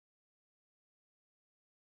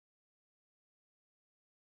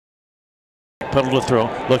Backpedal to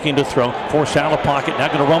throw, looking to throw, forced out of the pocket, now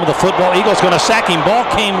going to run with the football. Eagles going to sack him, ball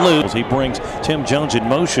came loose. He brings Tim Jones in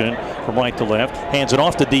motion from right to left, hands it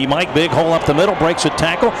off to D. Mike, big hole up the middle, breaks a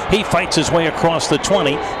tackle. He fights his way across the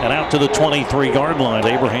 20 and out to the 23-yard line.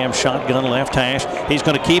 Abraham shotgun left hash, he's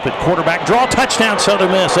going to keep it. Quarterback draw, touchdown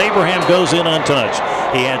Southern Miss. Abraham goes in untouched.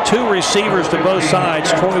 He had two receivers to both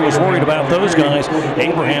sides. Troy was worried about those guys.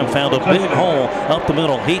 Abraham found a big hole up the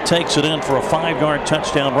middle. He takes it in for a 5-yard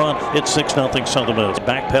touchdown run. It's 6-0 Southern Miss.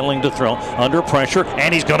 Backpedaling to throw, under pressure,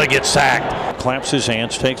 and he's going to get sacked. Claps his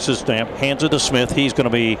hands, takes his stamp, hands it to Smith. He's going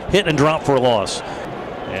to be hit and drop for a loss.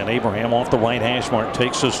 And Abraham off the right hash mark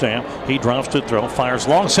takes the stamp. He drops to throw, fires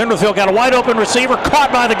long. Center field, got a wide open receiver, caught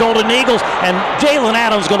by the Golden Eagles, and Jalen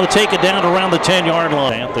Adams going to take it down around the 10-yard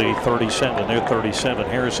line. At the 37, they're 37.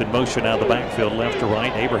 Harris in motion out of the backfield, left to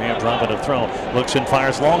right. Abraham dropping a throw, looks and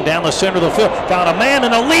fires long down the center of the field. Got a man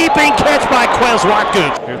and a leaping catch by Quez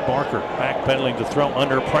Watkins. Here's Barker backpedaling to throw,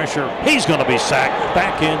 under pressure. He's going to be sacked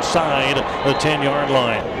back inside the 10-yard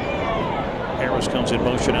line. Harris comes in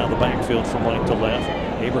motion out of the backfield from right to left.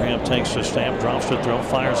 Abraham takes the stamp, drops to throw,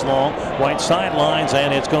 fires long, right sidelines,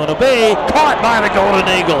 and it's going to be caught by the Golden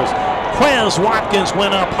Eagles. Quez Watkins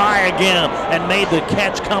went up high again and made the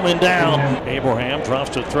catch coming down. Abraham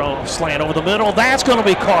drops to throw, slant over the middle. That's going to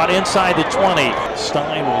be caught inside the 20.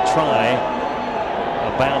 Stein will try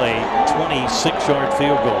about a 26-yard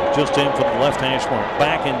field goal, just in from the left hash mark.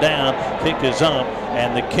 Back and down, kick is up,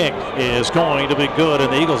 and the kick is going to be good,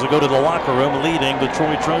 and the Eagles will go to the locker room leading the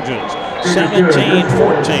Troy Trojans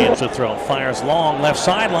 17-14. To throw, fires long, left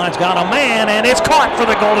sidelines, got a man, and it's caught for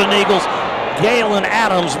the Golden Eagles. Jalen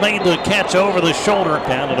Adams made the catch over the shoulder.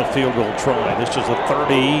 Down to the field goal try. This is a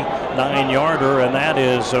 39-yarder, and that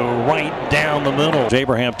is right down the middle.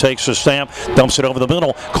 Abraham takes the stamp, dumps it over the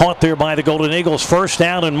middle. Caught there by the Golden Eagles. First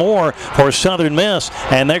down and more for Southern Miss,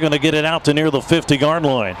 and they're going to get it out to near the 50-yard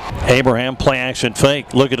line. Abraham play action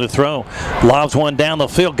fake, looking to throw. Lobs one down the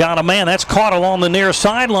field. Got a man. That's caught along the near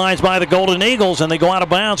sidelines by the Golden Eagles, and they go out of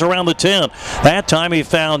bounds around the 10. That time he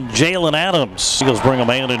found Jalen Adams. Eagles bring a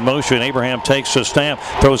man in motion. Abraham takes the stamp,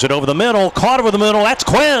 throws it over the middle, caught over the middle. That's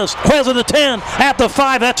Quez. Quez at the 10, at the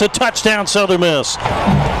 5. That's a touchdown, Southern Miss.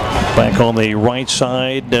 Back on the right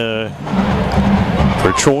side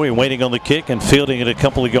for Troy, waiting on the kick and fielding it a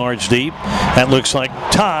couple of yards deep. That looks like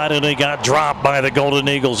Todd, and he got dropped by the Golden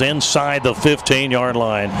Eagles inside the 15-yard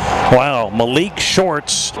line. Wow, Malik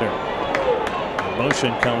Shorts. In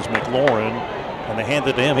motion comes McLaurin. And they hand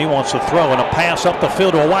it to him. He wants to throw, and a pass up the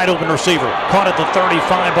field to a wide open receiver. Caught at the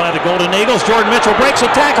 35 by the Golden Eagles. Jordan Mitchell breaks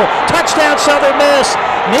a tackle. Touchdown Southern Miss.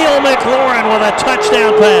 Neil McLaurin with a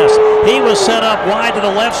touchdown pass. He was set up wide to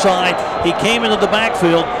the left side. He came into the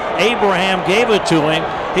backfield. Abraham gave it to him.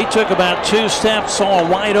 He took about 2 steps, saw a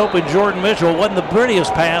wide open Jordan Mitchell. It wasn't the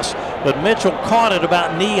prettiest pass, but Mitchell caught it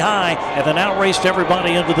about knee high and then outraced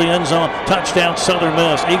everybody into the end zone. Touchdown Southern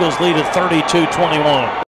Miss. Eagles lead at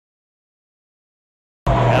 32-21.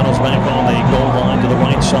 Back on the goal line to the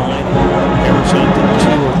right side. Harris at the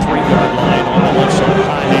 2 or 3-yard line on the left side.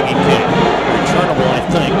 High hanging kick. Returnable, I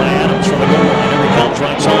think, by Adams from the goal line. Here he comes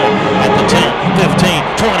right side. At the 10, 15,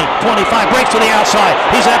 20, 25. Breaks to the outside.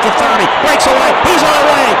 He's at the 30. Breaks away. He's on the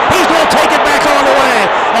way. He's going to take it back on the way.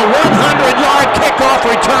 A 100-yard kickoff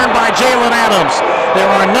return by Jalen Adams. There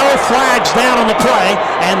are no flags down on the play,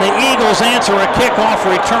 and the Eagles answer a kickoff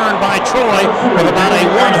return by Troy with about a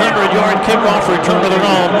 100-yard kickoff return of their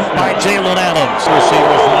own by Jalen Adams.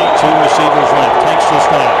 Receivers right, 2 receivers left. Takes the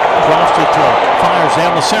snap, drops to throw, fires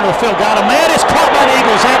down the center of the field. Got a man. It's caught by the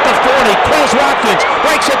Eagles at the 40. Quez Watkins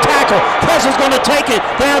breaks a tackle. Quez is going to take it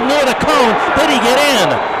down near the cone. Did he get in?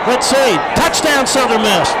 Let's see. Touchdown Southern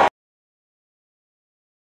Miss.